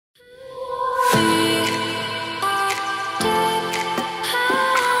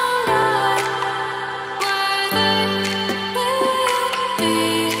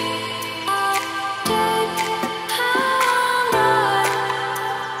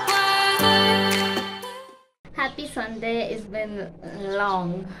Happy Sunday. It's been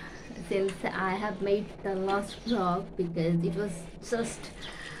long since I have made the last vlog because it was just,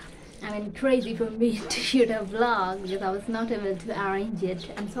 crazy for me to shoot a vlog because I was not able to arrange it.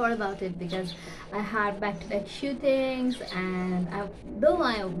 I'm sorry about it because I had back-to-back shootings, and though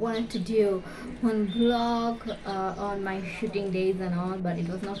I wanted to do one vlog on my shooting days and all, but it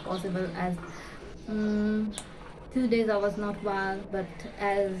was not possible as 2 days I was not well, but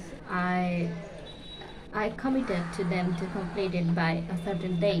as I committed to them to complete it by a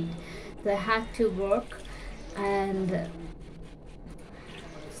certain date, so I had to work, and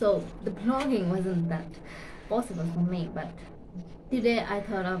so the blogging wasn't that possible for me. But today I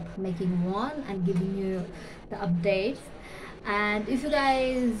thought of making one and giving you the updates. And if you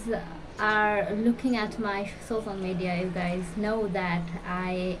guys are looking at my social media, you guys know that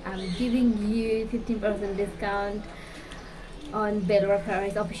I am giving you 15% discount on Bedrock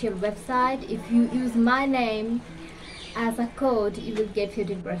Paris official website. If you use my name as a code, you will get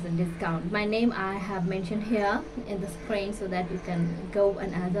 15% discount. My name I have mentioned here in the screen so that you can go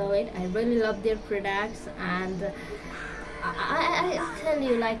and enjoy it. I really love their products, and I tell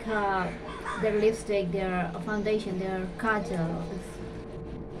you, like their lipstick, their foundation, their kajal,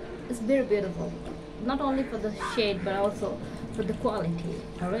 it's very beautiful, not only for the shade but also for the quality.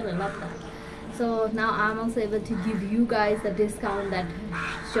 I really love that. So now I'm also able to give you guys a discount, that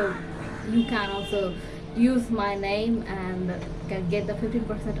so you can also use my name and can get the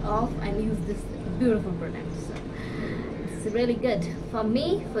 15% off and use this beautiful product. So it's really good for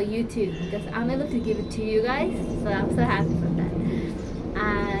me, for you too, because I'm able to give it to you guys. So I'm so happy for that.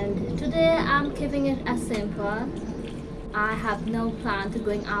 And today I'm keeping it as simple. I have no plan to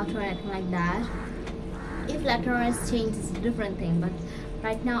going out or anything like that. If later on it's changed, it's a different thing, but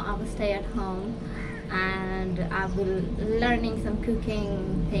right now I will stay at home and I will learning some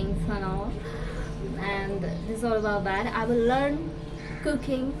cooking things and all, and this is all about that. I will learn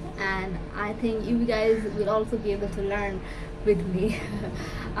cooking, and I think you guys will also be able to learn with me.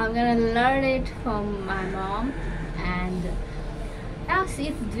 I'm gonna learn it from my mom, and yeah,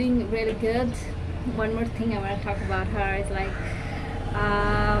 she's doing really good. One more thing I want to talk about her is like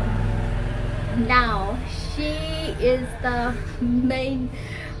now she is the main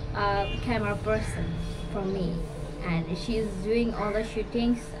camera person for me, and she's doing all the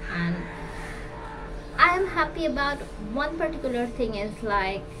shootings, and I am happy about one particular thing. Is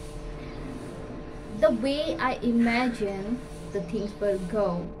like the way I imagine the things will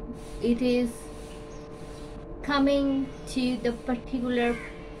go, it is coming to the particular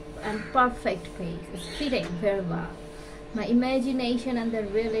and perfect place. It's fitting very well. My imagination and the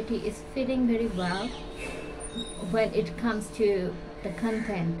reality is fitting very well when it comes to the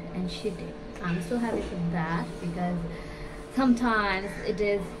content and shooting. I'm so happy for that, because sometimes it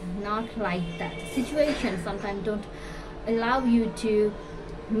is not like that. Situations sometimes don't allow you to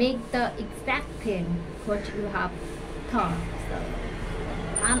make the exact thing what you have thought. So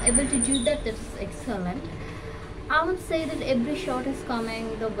I'm able to do that. That's excellent. I would say that every shot is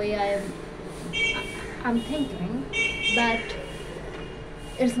coming the way I'm thinking, but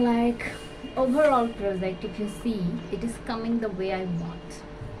it's like overall project, if you see, it is coming the way I want.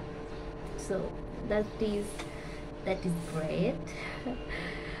 So that is great.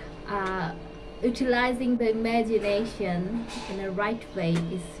 Utilizing the imagination in a right way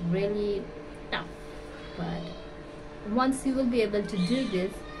is really tough, but once you will be able to do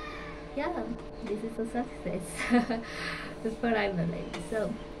this, yeah, this is a success. That's what I believe.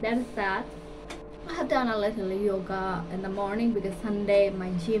 So that is that. I have done a little yoga in the morning because Sunday my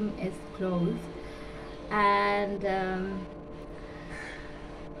gym is closed, and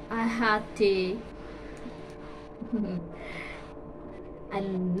I had tea.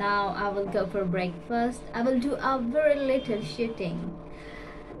 And now I will go for breakfast. I will do a very little shooting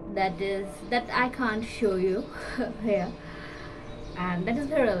that I can't show you here, and that is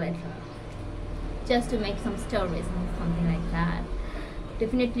very little, just to make some stories and something like that.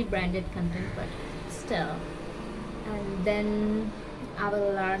 Definitely branded content, but still. And then I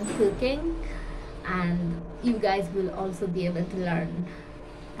will learn cooking, and you guys will also be able to learn.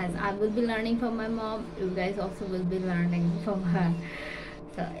 As I will be learning from my mom, you guys also will be learning from her.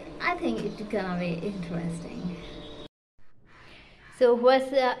 So I think it's gonna be interesting. So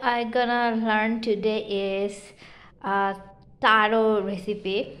what I gonna learn today is taro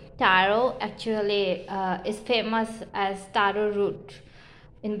recipe. Taro actually is famous as taro root.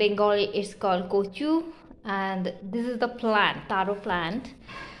 In Bengali it's called kochu, and this is the plant, taro plant.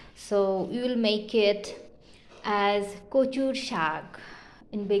 So we will make it as kochur shag.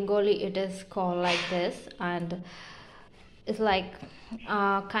 In Bengali it is called like this, and it's like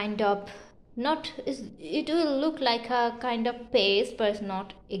kind of not is it will look like a kind of paste, but it's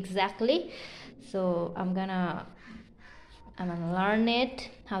not exactly. So I'm gonna learn it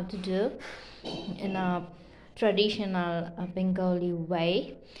how to do in a traditional Bengali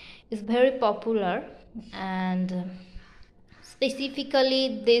way. It's very popular, and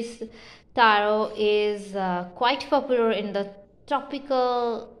specifically this taro is quite popular in the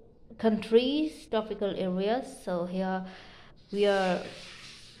tropical countries, tropical areas. So here we are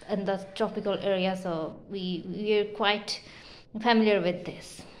in the tropical area, so we are quite familiar with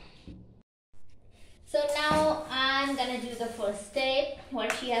this. So now I'm gonna do the first step.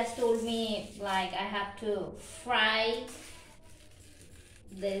 What she has told me, like I have to fry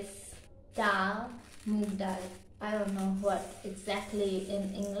this dal, moong dal. I don't know what exactly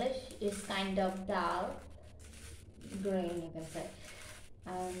in English is kind of dal, grain you can say.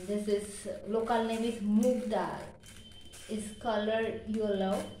 And this is local name is moong dal. Is color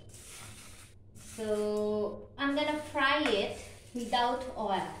yellow. So I'm gonna fry it without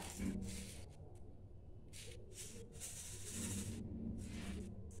oil.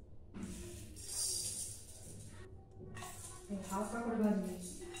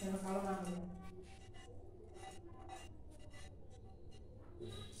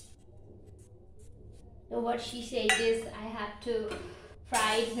 So what she said is I have to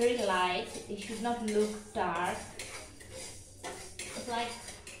fry it very light. It should not look dark. It's like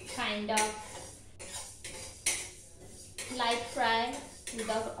kind of light fry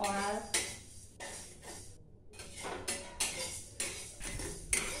without oil.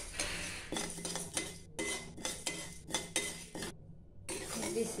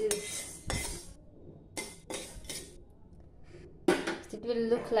 This is, it will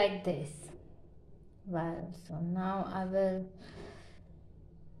look like this. Well, so now I will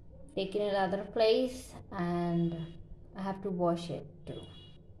take it in another place, and I have to wash it too.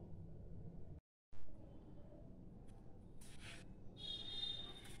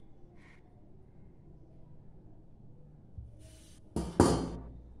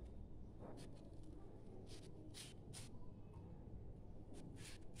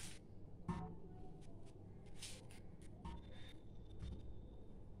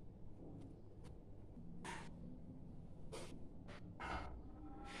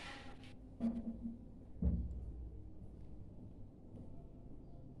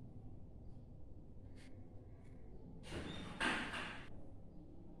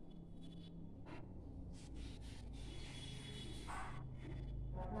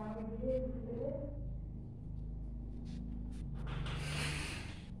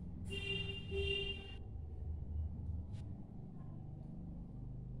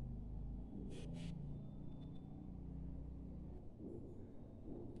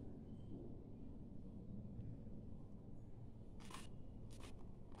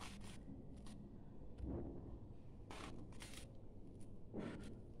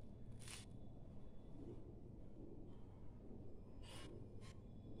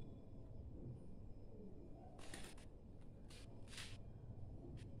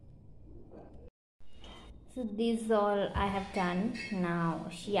 So this is all I have done. Now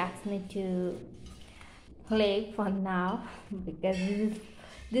she asked me to play for now because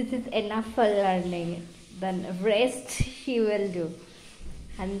this is enough for learning. Then rest she will do,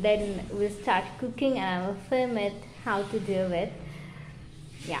 and then we'll start cooking and I will film it how to do it.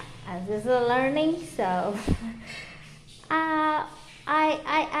 Yeah, as this is a learning, so I'm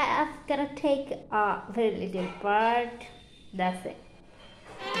gonna take a very little part. That's it.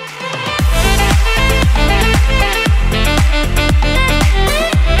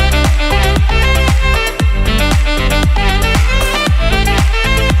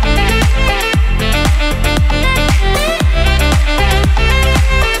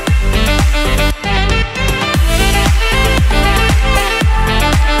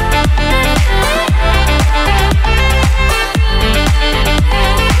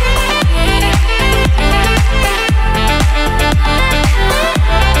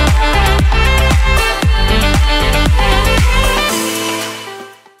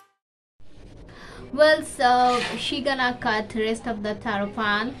 Well, so she gonna cut the rest of the taro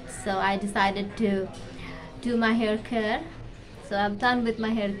pan, so I decided to do my hair care. So I'm done with my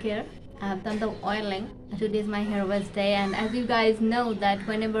hair care. I've done the oiling. Today is my hair wash day, and as you guys know that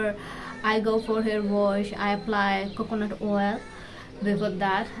whenever I go for hair wash, I apply coconut oil before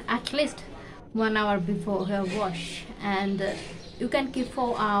that, at least 1 hour before hair wash, and you can keep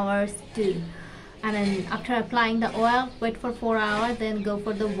 4 hours too. And then after applying the oil, wait for 4 hours, then go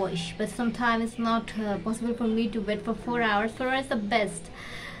for the wash. But sometimes it's not possible for me to wait for 4 hours. 4 hours is the best,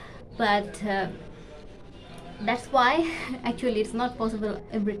 but That's why actually it's not possible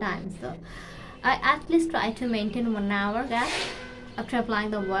every time. So I at least try to maintain 1 hour gap after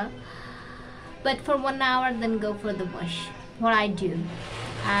applying the oil. But for 1 hour, then go for the wash. What I do,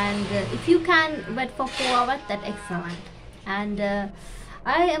 and if you can wait for 4 hours, that's excellent. And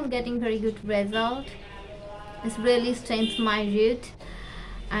I am getting very good result. It's really strengthens my root,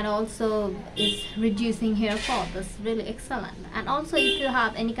 and also is reducing hair fall. That's really excellent. And also, if you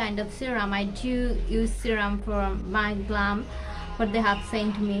have any kind of serum, I do use serum for my glam. What they have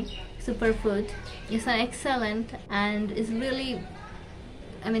sent me, superfood. It's an excellent, and it's really,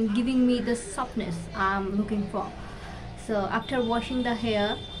 I mean, giving me the softness I'm looking for. So after washing the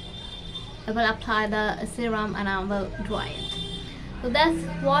hair, I will apply the serum and I will dry it. So that's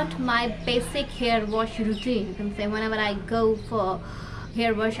what my basic hair wash routine. You can say whenever I go for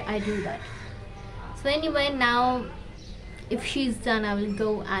hair wash, I do that. So anyway, now if she's done, I will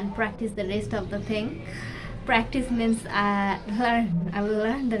go and practice the rest of the thing. Practice means I will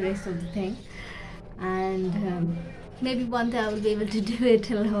learn the rest of the thing, and maybe one day I will be able to do it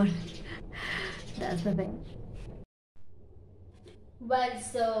alone. That's the thing. Well,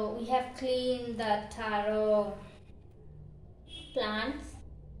 so we have cleaned the taro plants.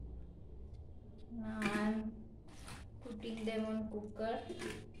 Now I'm putting them on cooker.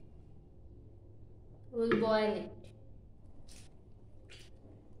 We'll boil it.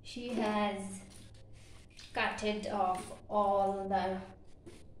 She has cutted off all the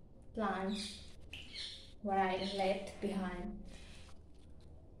plants what I left behind.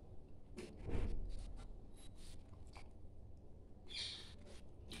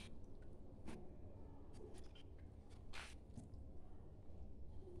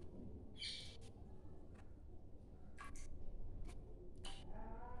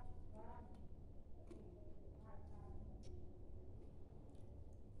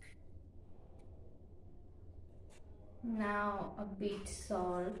 Now a bit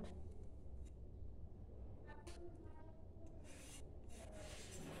salt.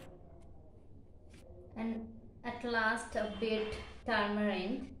 And at last a bit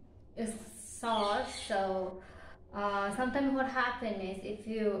tamarind is salt. So sometimes what happens is, if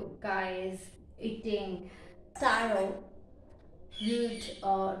you guys eating taro root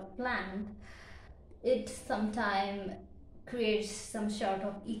or plant, it sometimes creates some sort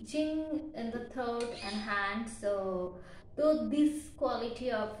of itching in the throat and hand. So though this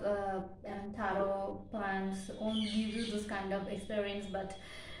quality of taro plants won't give you this kind of experience, but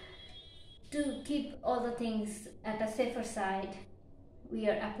to keep all the things at a safer side, we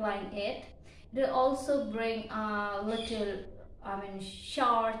are applying it. It will also bring a little,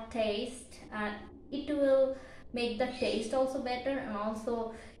 sour taste, and it will make the taste also better, and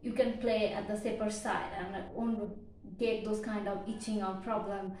also you can play at the safer side and won't get those kind of itching or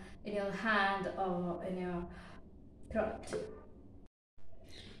problem in your hand or in your throat.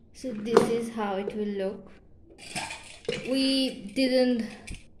 So this is how it will look. We didn't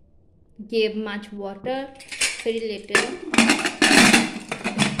give much water, very little.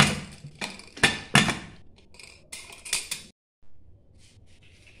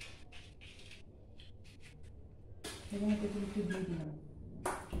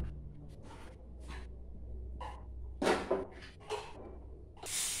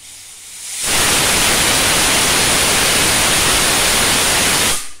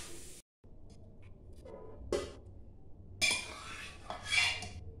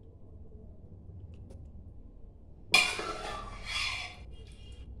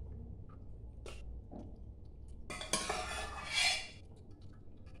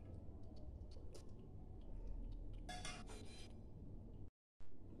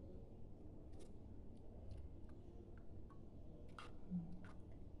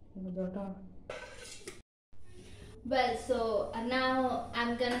 Well, so now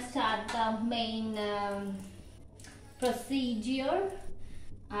I'm gonna start the main procedure.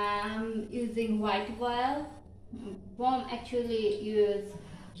 I'm using white oil. Mom actually use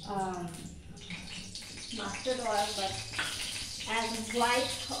mustard oil, but as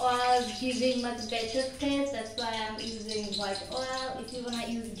white oil giving much better taste, that's why I'm using white oil. If you wanna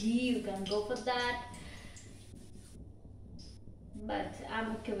use ghee, you can go for that, but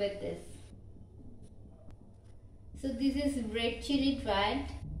I'm okay with this. So this is red chili dried,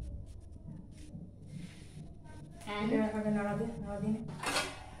 and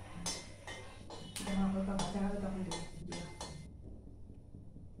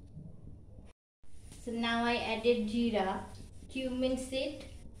so now I added jeera, cumin seed.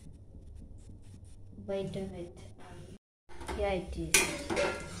 Wait a minute. Yeah, it is.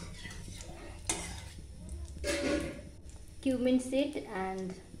 Cumin seed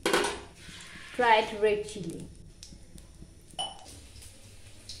and dried red chili.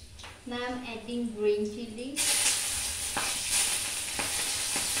 Now I'm adding green chili.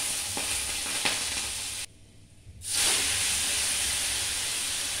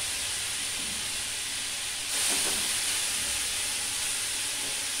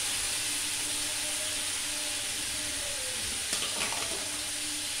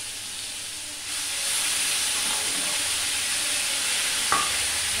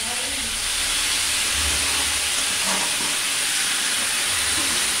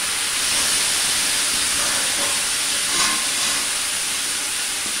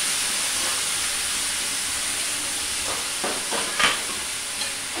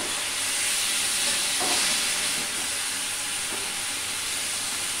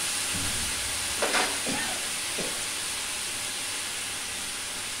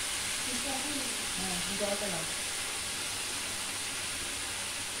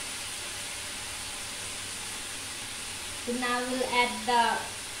 So now we'll add the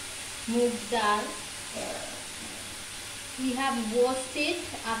moong dal. We have washed it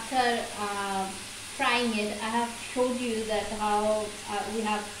after frying it. I have showed you that how we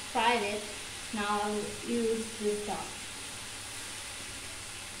have fried it. Now I'll use this dal.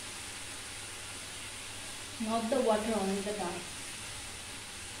 Not the water, only the dal.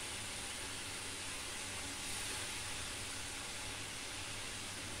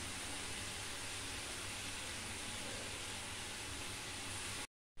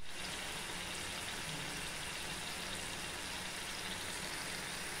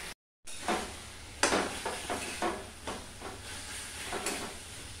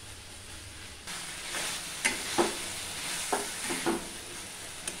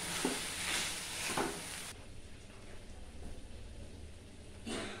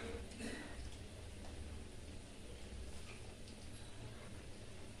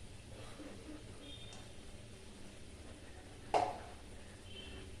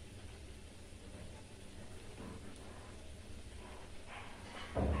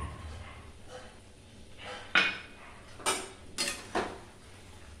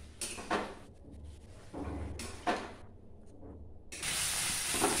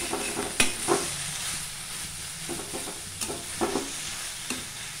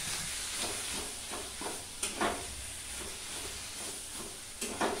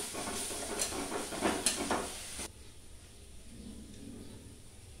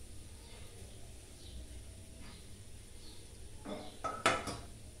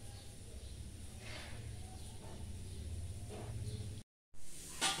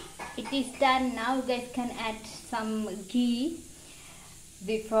 It is done. Now you guys can add some ghee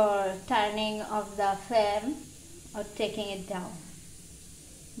before turning off the flame or taking it down.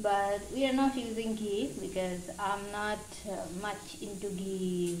 But we are not using ghee because I'm not much into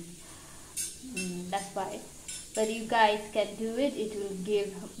ghee. That's why. But you guys can do it. It will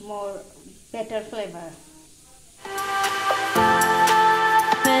give more better flavor.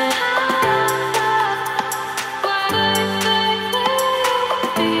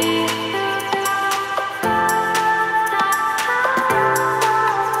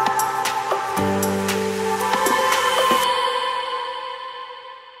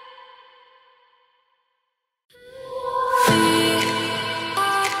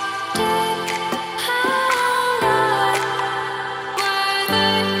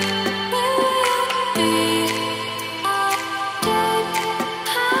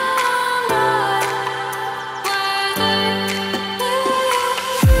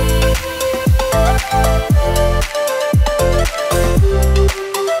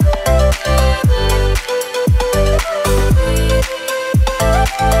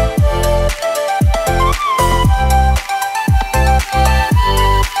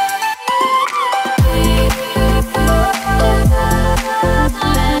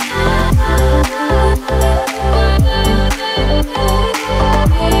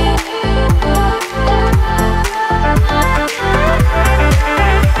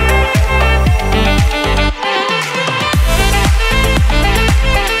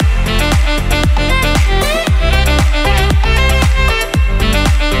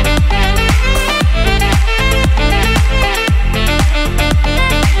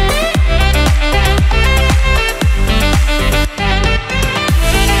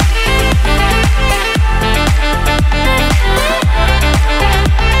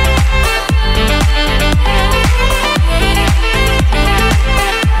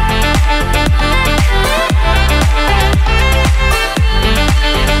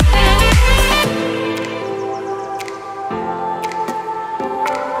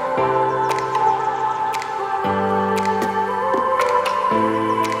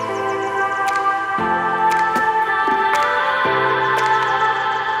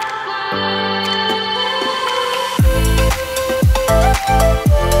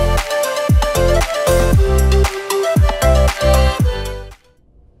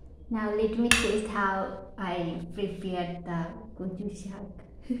 I prepared the koju shak.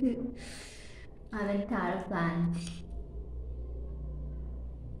 I mean taro plant.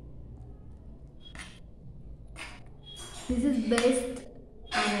 This is best,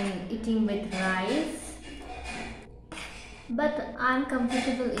 I mean, eating with rice, but I'm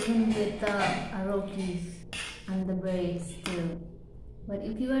comfortable even with the rotis and the breads too. But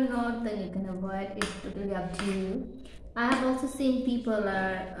if you are not, then you can avoid. It's totally up to you. I have also seen people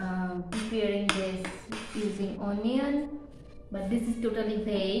are preparing this using onion, but this is totally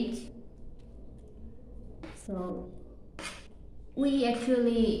veg. So we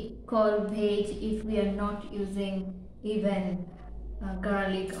actually call veg if we are not using even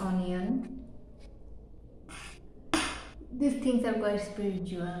garlic, onion. These things are quite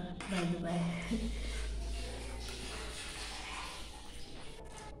spiritual, by the way.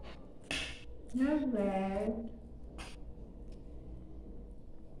 Not bad.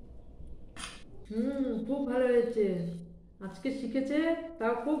 খুব ভালো হয়েছে আজকে শিখেছে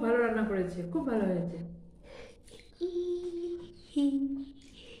তাও খুব ভালো রান্না করেছে খুব ভালো হয়েছে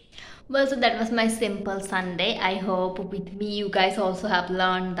Well, so that was my simple Sunday. I hope with me you guys also have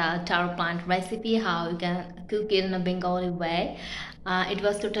learned the taro plant recipe, how you can cook it in a Bengali way. It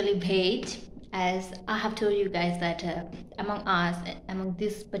was totally veg, as I have told you guys that among us, among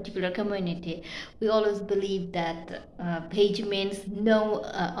this particular community, we always believe that veg means no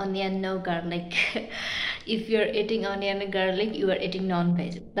onion, no garlic. If you're eating onion and garlic, you are eating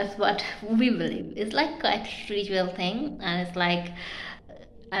non-veg. That's what we believe. It's like quite spiritual thing, and it's like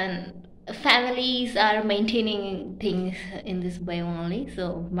and families are maintaining things in this way only. So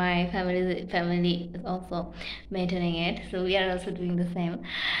my family is also maintaining it, so we are also doing the same.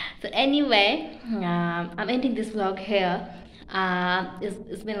 So anyway, I'm ending this vlog here.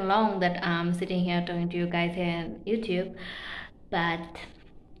 It's been long that I'm sitting here talking to you guys here on YouTube, but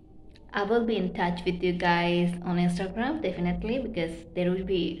I will be in touch with you guys on Instagram definitely, because there will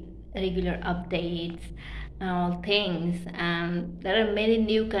be regular updates and all things, and there are many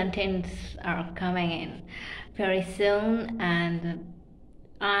new contents are coming in very soon, and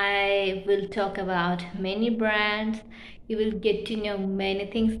I will talk about many brands. You will get to know many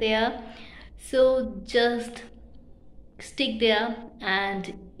things there, so just stick there and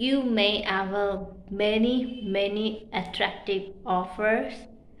you may have many attractive offers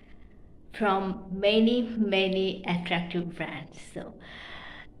from many attractive brands. So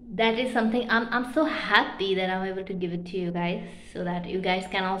that is something I'm so happy that I'm able to give it to you guys, so that you guys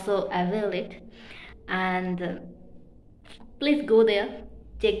can also avail it. And please go there,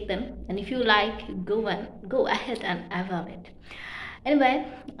 check them, and if you like, go ahead and avail it. Anyway,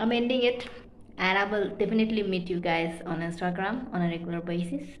 I'm ending it, and I will definitely meet you guys on Instagram on a regular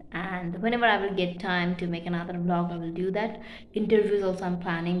basis, and whenever I will get time to make another vlog, I will do that. Interviews also I'm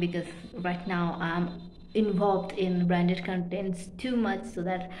planning, because right now I'm involved in branded contents too much, so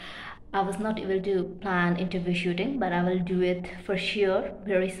that I was not able to plan interview shooting, but I will do it for sure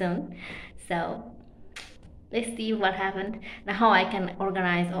very soon. So let's see what happened and how I can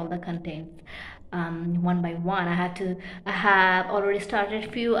organize all the contents one by one. I have already started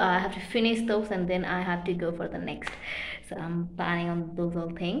few. I have to finish those, and then I have to go for the next. So I'm planning on those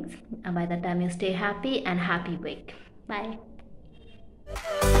all things, and by that time you stay happy and happy week. Bye.